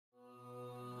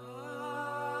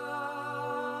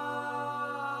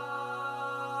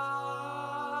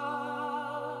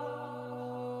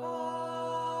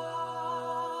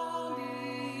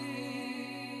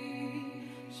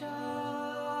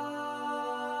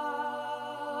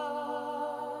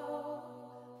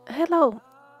Hello!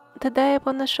 Today I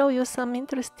want to show you some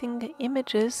interesting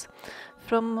images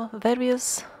from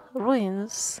various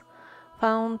ruins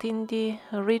found in the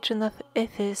region of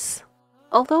Ethis.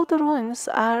 Although the ruins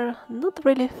are not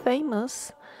really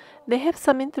famous, they have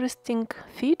some interesting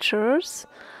features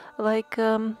like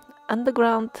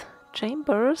underground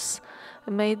chambers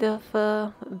made of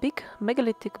big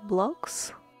megalithic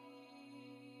blocks.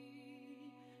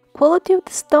 Quality of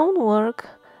the stonework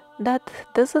that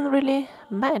doesn't really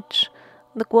match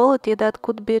the quality that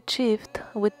could be achieved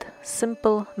with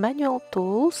simple manual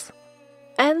tools,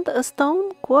 and a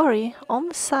stone quarry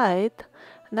on site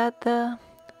that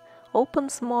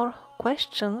opens more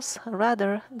questions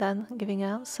rather than giving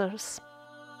answers.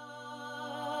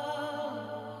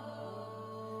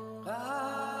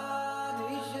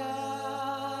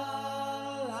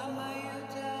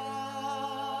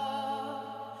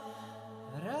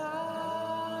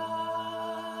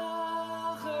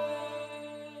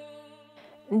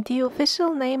 The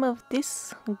official name of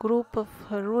this group of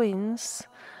ruins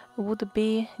would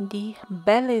be the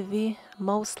Belevi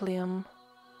Mausoleum.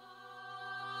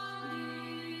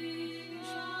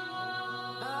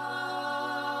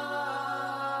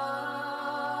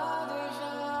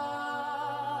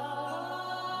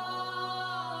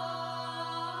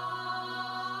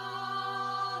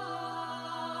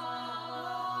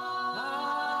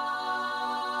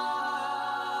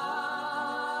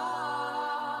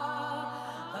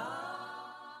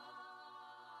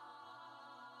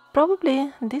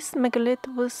 Probably this megalith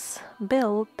was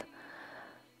built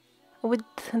with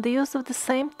the use of the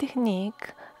same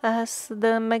technique as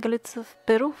the megaliths of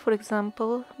Peru, for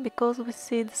example, because we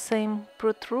see the same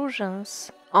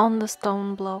protrusions on the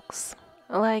stone blocks,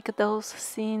 like those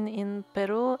seen in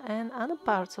Peru and other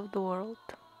parts of the world.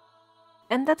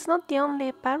 And that's not the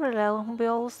only parallel, we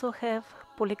also have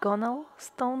polygonal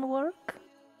stonework,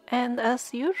 and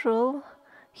as usual,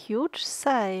 huge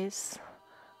size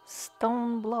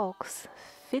stone blocks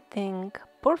fitting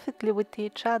perfectly with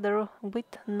each other with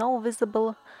no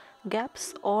visible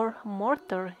gaps or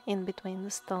mortar in between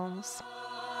the stones.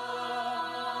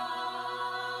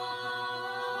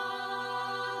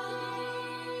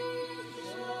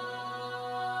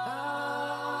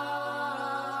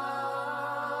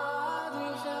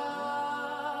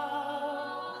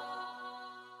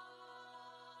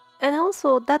 And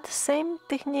also that same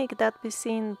technique that we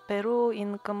see in Peru,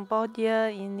 in Cambodia,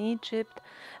 in Egypt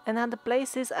and other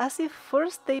places, as if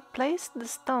first they placed the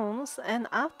stones and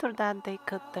after that they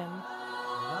cut them.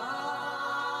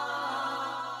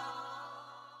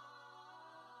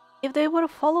 If they were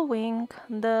following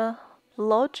the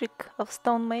logic of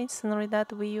stonemasonry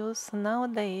that we use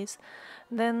nowadays,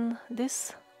 then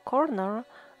this corner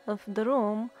of the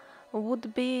room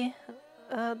would be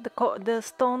the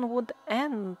stone would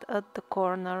end at the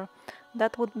corner.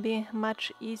 That would be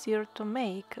much easier to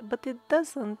make, but it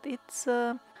doesn't. It's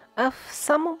of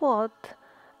somewhat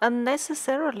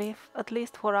unnecessarily, at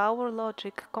least for our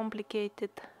logic, complicated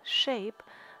shape,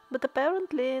 but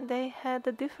apparently they had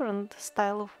a different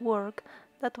style of work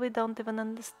that we don't even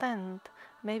understand.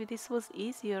 Maybe this was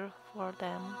easier for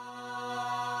them.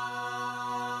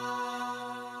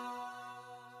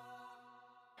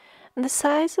 The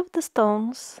size of the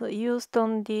stones used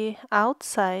on the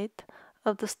outside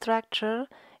of the structure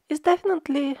is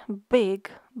definitely big,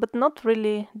 but not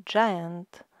really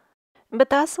giant.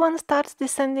 But as one starts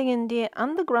descending in the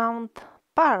underground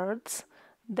parts,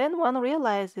 then one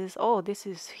realizes, oh, this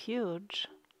is huge.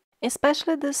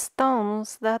 Especially the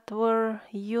stones that were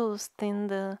used in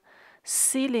the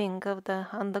ceiling of the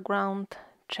underground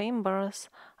chambers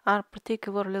are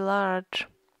particularly large.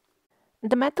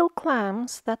 The metal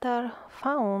clamps that are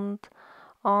found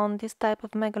on this type of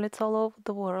megaliths all over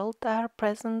the world are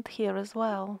present here as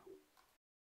well.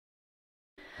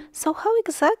 So how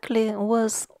exactly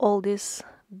was all this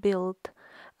built?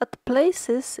 At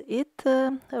places it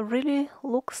really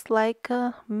looks like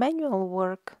manual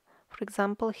work, for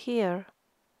example here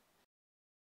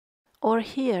or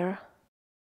here.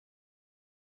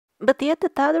 But yet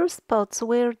at other spots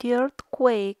where the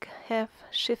earthquake have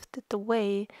shifted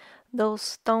away those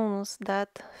stones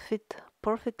that fit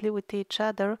perfectly with each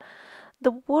other,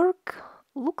 the work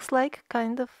looks like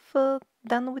kind of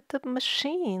done with a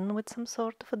machine, with some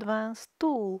sort of advanced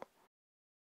tool.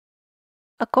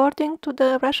 According to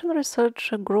the Russian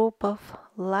research group of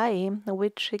LAI,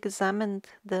 which examined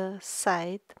the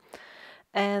site,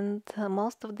 and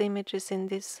most of the images in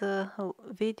this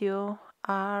video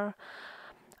are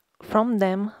from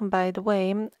them, by the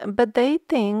way, but they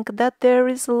think that there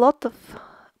is a lot of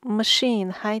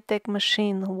high-tech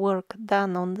machine work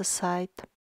done on the site.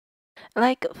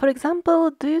 Like, for example,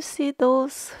 do you see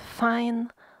those fine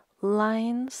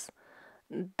lines,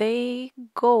 they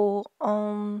go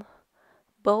on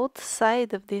both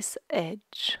sides of this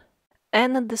edge.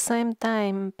 And at the same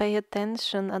time, pay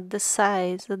attention at the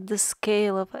size, at the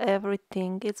scale of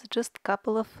everything. It's just a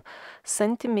couple of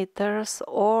centimeters,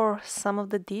 or some of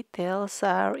the details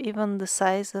are even the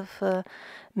size of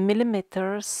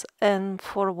millimeters. And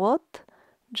for what?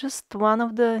 Just one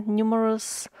of the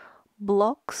numerous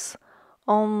blocks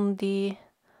on the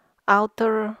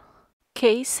outer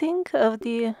casing of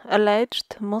the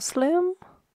alleged mausoleum.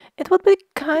 It would be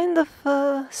kind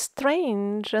of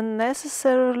strange and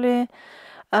necessarily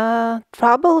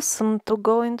troublesome to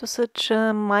go into such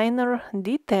minor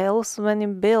details when you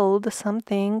build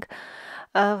something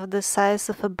of the size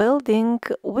of a building.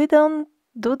 We don't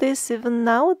do this even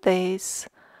nowadays,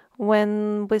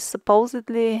 when we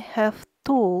supposedly have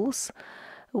tools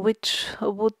which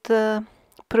would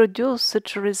produce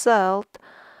such a result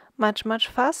much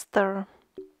faster.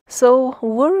 So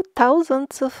were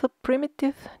thousands of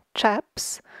primitive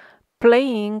chaps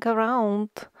playing around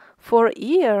for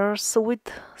years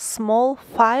with small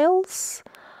files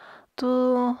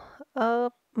to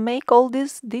make all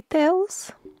these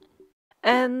details?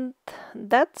 And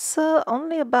that's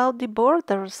only about the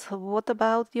borders. What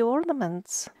about the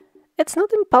ornaments? It's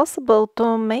not impossible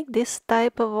to make this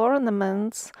type of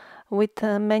ornaments with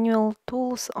manual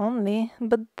tools only,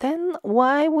 but then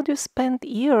why would you spend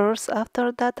years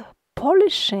after that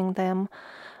polishing them?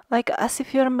 Like as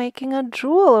if you're making a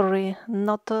jewelry,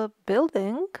 not a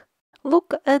building.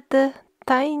 Look at the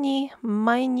tiny,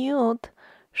 minute,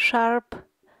 sharp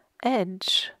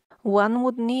edge. One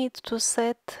would need to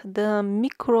set the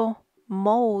micro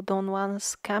mode on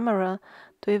one's camera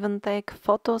to even take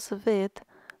photos of it.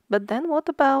 But then what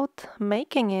about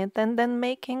making it and then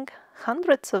making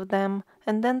hundreds of them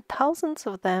and then thousands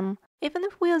of them? Even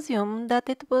if we assume that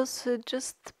it was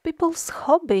just people's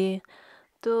hobby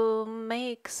to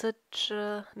make such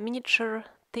miniature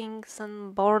things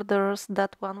and borders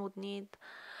that one would need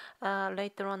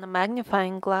later on a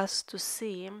magnifying glass to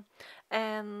see,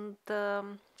 and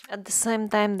at the same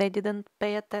time they didn't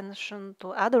pay attention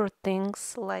to other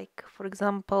things, like for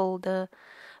example the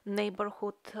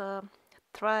neighborhood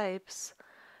tribes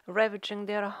ravaging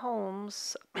their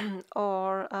homes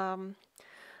or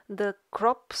the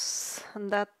crops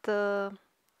that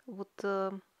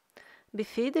would be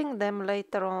feeding them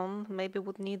later on, maybe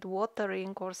would need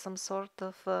watering or some sort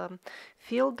of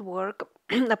field work.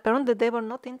 Apparently they were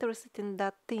not interested in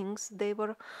that things. They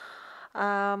were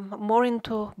more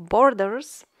into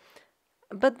borders.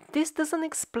 But this doesn't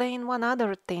explain one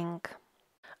other thing.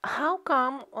 How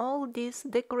come all these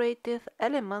decorative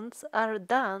elements are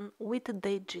done with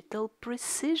digital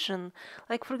precision?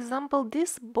 Like for example,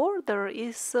 this border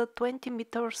is 20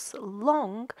 meters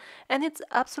long and it's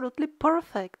absolutely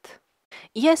perfect.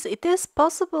 Yes, it is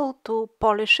possible to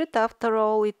polish it. After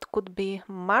all, it could be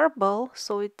marble,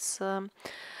 so it's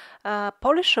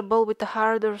polishable with a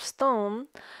harder stone.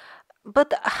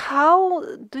 But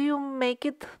how do you make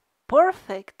it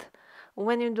perfect?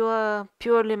 When you do a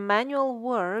purely manual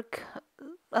work,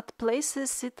 at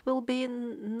places it will be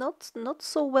not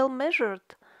so well measured.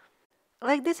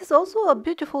 Like this is also a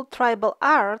beautiful tribal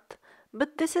art,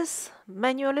 but this is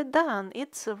manually done.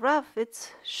 It's rough,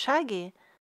 it's shaggy.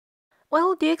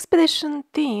 Well, the expedition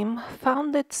team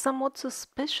found it somewhat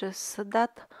suspicious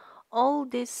that all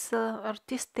these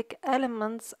artistic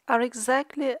elements are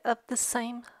exactly of the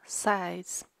same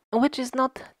size, which is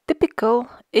not typical,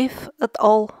 if at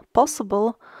all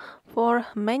possible, for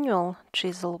manual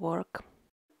chisel work.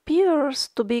 Appears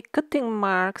to be cutting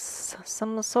marks,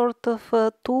 some sort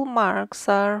of tool marks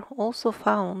are also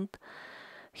found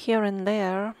here and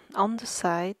there on the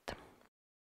site.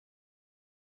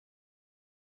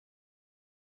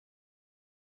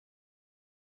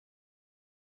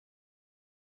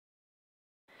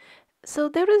 So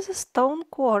there is a stone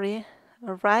quarry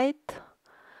right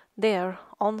there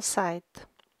on site.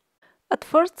 At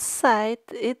first sight,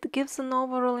 it gives an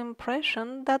overall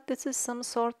impression that this is some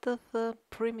sort of a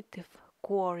primitive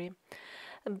quarry.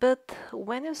 But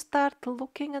when you start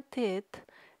looking at it,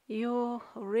 you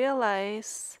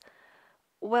realize,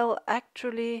 well,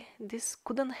 actually, this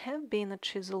couldn't have been a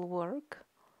chisel work.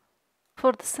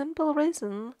 For the simple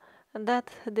reason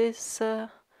that these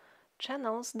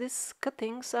channels, these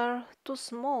cuttings are too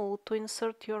small to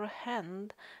insert your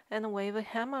hand and wave a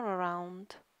hammer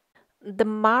around. The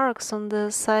marks on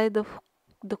the side of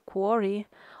the quarry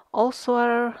also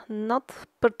are not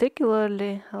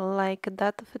particularly like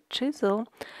that of a chisel,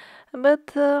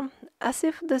 but as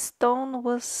if the stone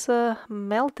was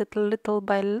melted little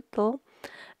by little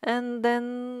and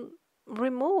then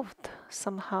removed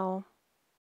somehow.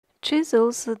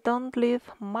 Chisels don't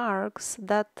leave marks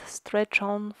that stretch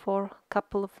on for a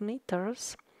couple of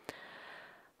meters.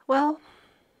 Well,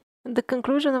 the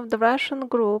conclusion of the Russian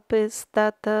group is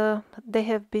that they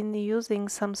have been using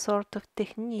some sort of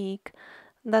technique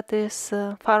that is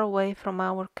far away from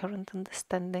our current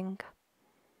understanding.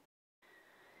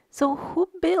 So, who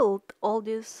built all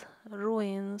these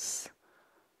ruins?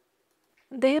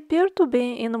 They appear to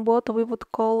be in what we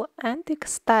would call antique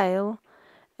style,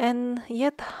 and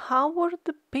yet how were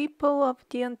the people of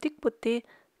the antiquity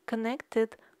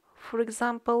connected, for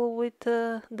example, with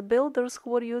the builders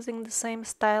who were using the same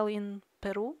style in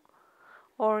Peru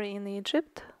or in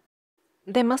Egypt?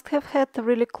 They must have had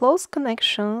really close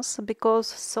connections because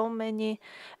so many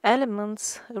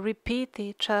elements repeat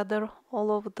each other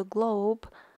all over the globe.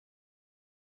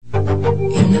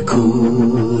 In the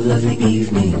cool of the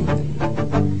evening,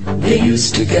 they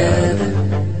used to gather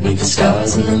neath the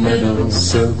stars in the middle,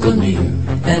 circle near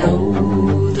an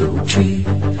old oak tree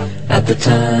at the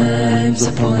times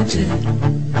appointed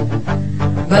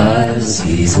by the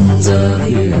seasons of the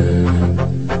year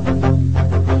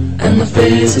and the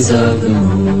phases of the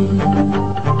moon.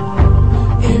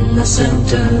 In the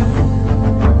center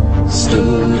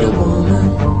stood a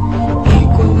woman,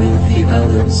 equal with the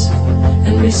others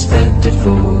and respected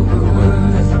for her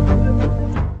worth.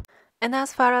 And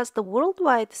as far as the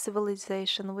worldwide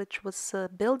civilization which was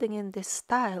building in this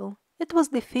style, it was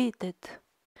defeated.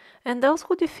 And those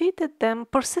who defeated them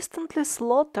persistently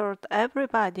slaughtered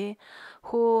everybody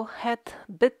who had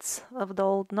bits of the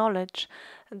old knowledge.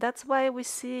 That's why we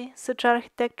see such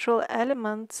architectural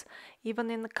elements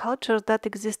even in cultures that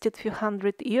existed few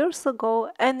hundred years ago,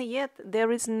 and yet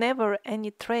there is never any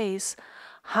trace.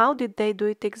 How did they do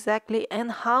it exactly,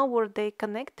 and how were they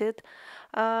connected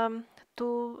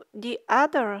to the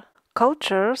other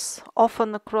cultures,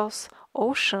 often across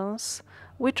oceans,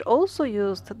 which also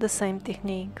used the same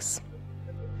techniques?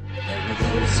 There were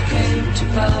those who came to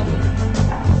power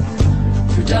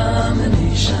through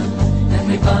domination, and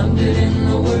they found it in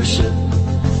the worship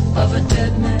of a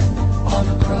dead man on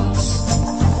a cross.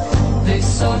 They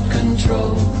sought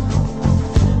control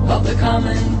of the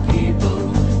common people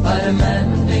by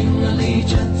demanding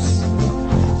allegiance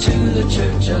to the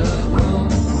Church of Rome,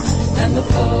 and the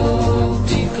Pope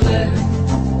declared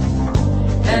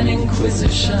an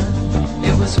inquisition.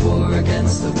 It was war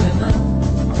against the women,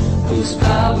 whose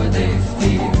power they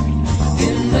feared.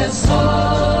 In this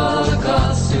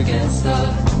holocaust against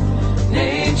the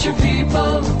nature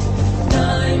people,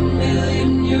 9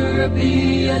 million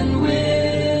European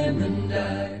women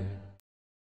died.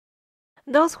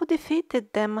 Those who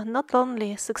defeated them not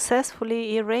only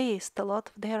successfully erased a lot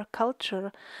of their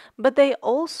culture, but they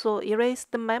also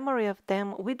erased the memory of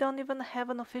them. We don't even have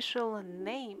an official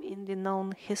name in the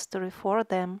known history for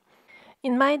them.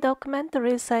 In my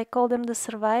documentaries I call them the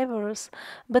survivors,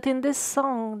 but in this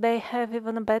song they have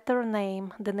even a better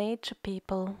name, the nature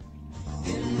people.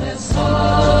 In this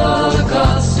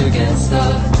holocaust against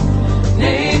the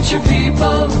nature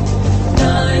people,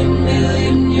 9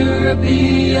 million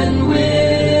European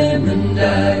women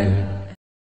died.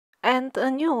 And a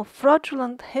new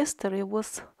fraudulent history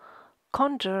was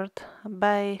conjured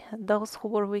by those who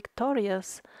were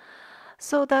victorious,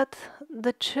 so that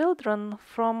the children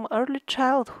from early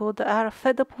childhood are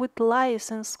fed up with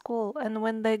lies in school, and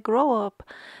when they grow up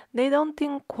they don't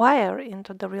inquire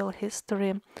into the real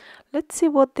history. Let's see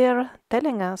what they're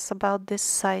telling us about this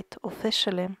site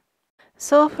officially.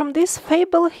 So from this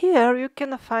fable here you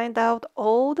can find out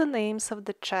all the names of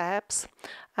the chaps,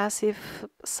 as if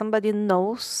somebody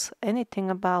knows anything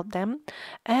about them,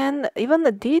 and even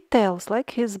the details,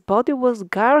 like his body was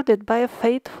guarded by a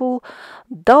faithful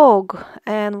dog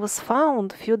and was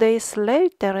found a few days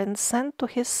later and sent to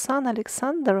his son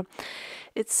Alexander,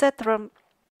 etc.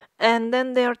 And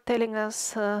then they are telling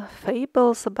us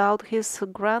fables about his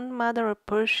grandmother, a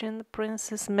Persian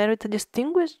princess, married a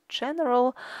distinguished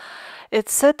general,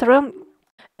 etc.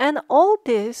 And all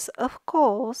this, of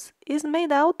course, is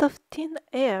made out of thin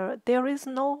air. There is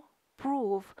no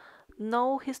proof,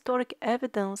 no historic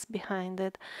evidence behind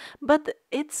it. But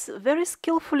it's very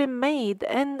skillfully made,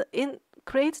 and it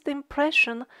creates the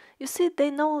impression, you see, they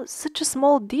know such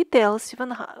small details,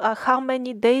 even how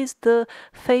many days the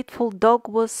faithful dog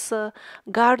was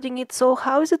guarding it. So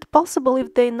how is it possible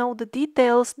if they know the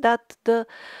details that the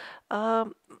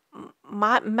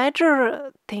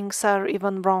major things are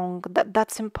even wrong?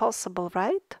 That's impossible,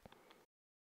 right?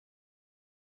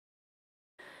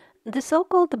 The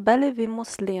so-called Belevi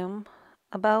Muslim,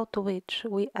 about which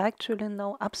we actually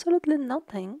know absolutely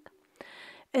nothing,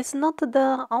 is not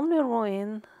the only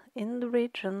ruin in the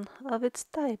region of its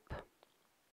type.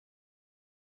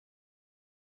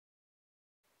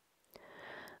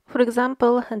 For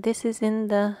example, this is in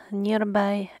the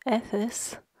nearby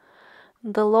Ephes.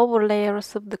 The lower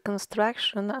layers of the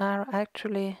construction are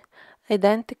actually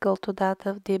identical to that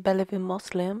of the Belevi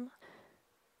Mausoleum.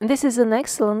 This is an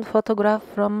excellent photograph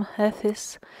from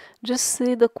Ephes. Just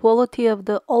see the quality of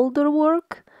the older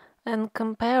work and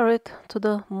compare it to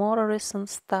the more recent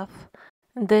stuff.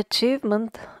 The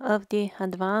achievement of the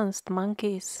advanced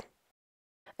monkeys.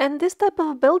 And this type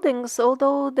of buildings,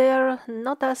 although they are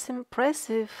not as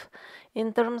impressive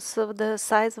in terms of the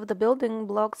size of the building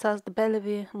blocks as the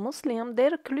Belevi Mausoleum,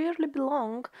 they clearly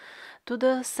belong to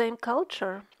the same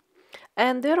culture.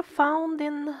 And they're found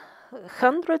in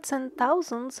hundreds and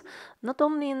thousands, not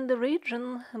only in the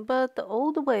region, but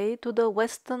all the way to the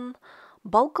Western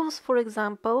Balkans, for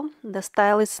example. The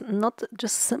style is not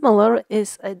just similar,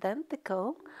 is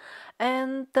identical.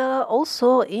 And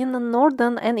also in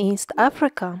Northern and East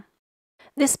Africa.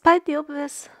 Despite the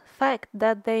obvious fact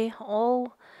that they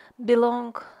all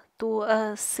belong to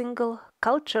a single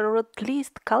culture, or at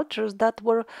least cultures that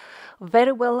were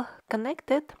very well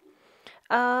connected,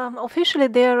 officially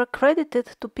they are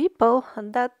credited to people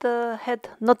that had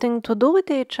nothing to do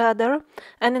with each other,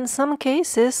 and in some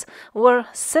cases were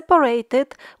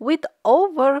separated with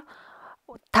over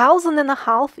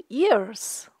 1,500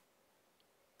 years.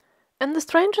 And the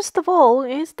strangest of all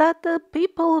is that the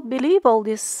people believe all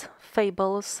these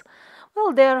fables.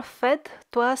 Well, they are fed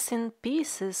to us in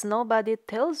pieces. Nobody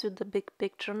tells you the big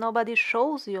picture. Nobody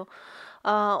shows you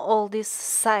all these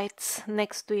sites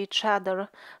next to each other.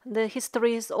 The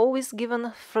history is always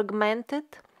given fragmented,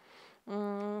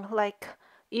 like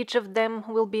each of them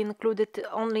will be included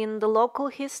only in the local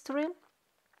history,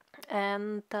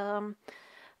 and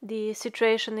the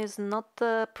situation is not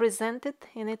presented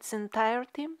in its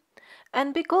entirety.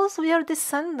 And because we are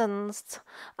descendants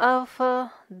of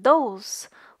those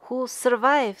who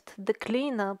survived the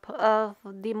cleanup of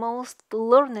the most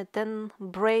learned and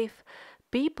brave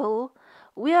people,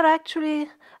 we are actually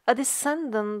a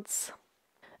descendants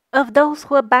of those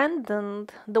who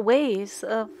abandoned the ways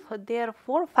of their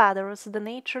forefathers, the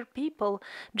nature people,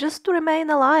 just to remain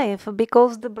alive,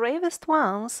 because the bravest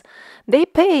ones, they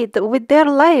paid with their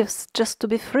lives just to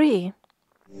be free.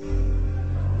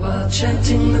 While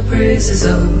chanting the praises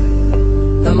of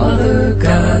the mother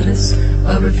goddess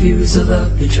of refusal,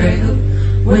 of betrayal,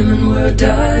 women were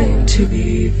dying to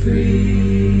be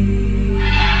free.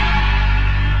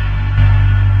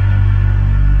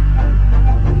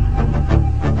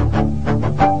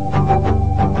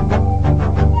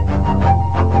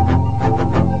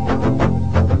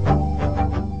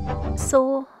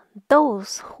 So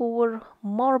those who were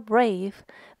more brave,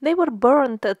 they were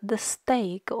burned at the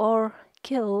stake or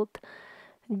killed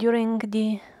during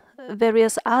the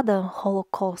various other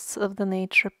holocausts of the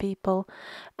nature people,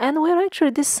 and we're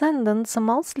actually descendants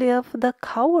mostly of the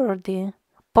cowardly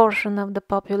portion of the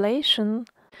population.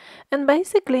 And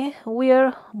basically we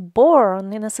are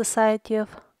born in a society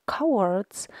of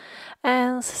cowards,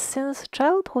 and since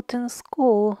childhood in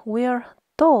school we are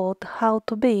taught how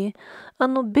to be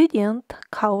unobedient,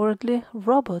 cowardly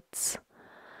robots.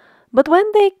 But when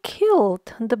they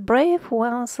killed the brave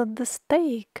ones at the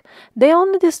stake, they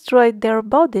only destroyed their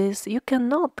bodies. You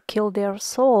cannot kill their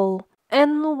soul.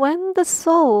 And when the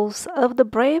souls of the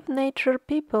brave nature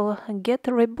people get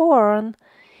reborn,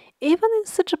 even in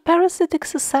such a parasitic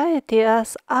society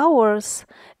as ours,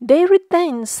 they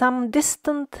retain some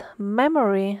distant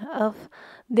memory of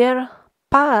their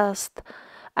past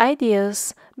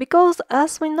ideas, because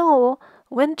as we know,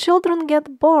 when children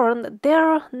get born,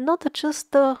 they're not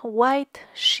just a white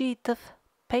sheet of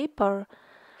paper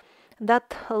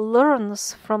that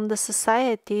learns from the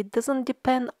society. It doesn't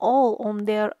depend all on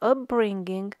their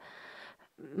upbringing.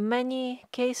 Many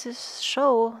cases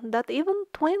show that even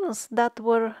twins that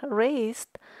were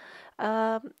raised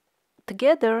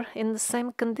together in the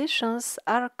same conditions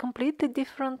are completely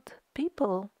different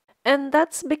people. And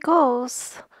that's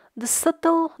because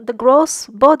the gross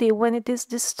body, when it is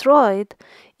destroyed,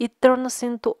 it turns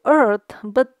into earth,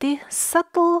 but the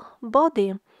subtle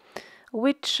body,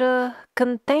 which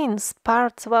contains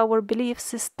parts of our belief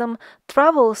system,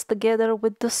 travels together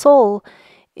with the soul.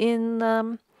 In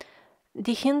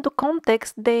the Hindu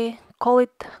context, they call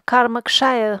it karma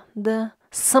kshaya, the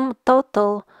sum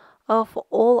total of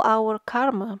all our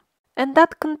karma. And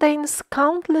that contains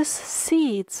countless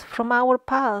seeds from our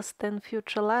past and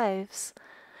future lives.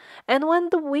 And when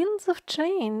the winds of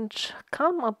change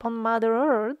come upon Mother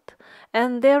Earth,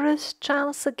 and there is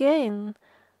chance again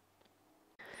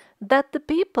that the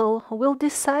people will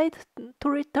decide to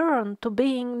return to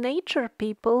being nature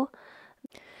people,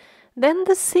 then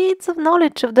the seeds of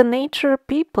knowledge of the nature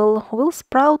people will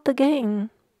sprout again.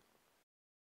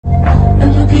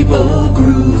 people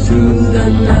grew through the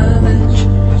knowledge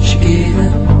she gave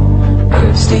them.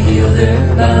 Herbs to heal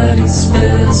their bodies,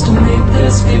 spells to make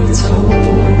their spirits whole.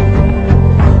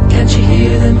 Can't you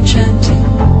hear them chanting,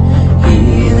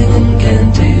 healing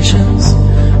incantations,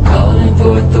 calling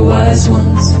forth the wise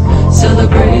ones,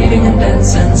 celebrating in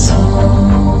dance and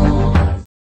song?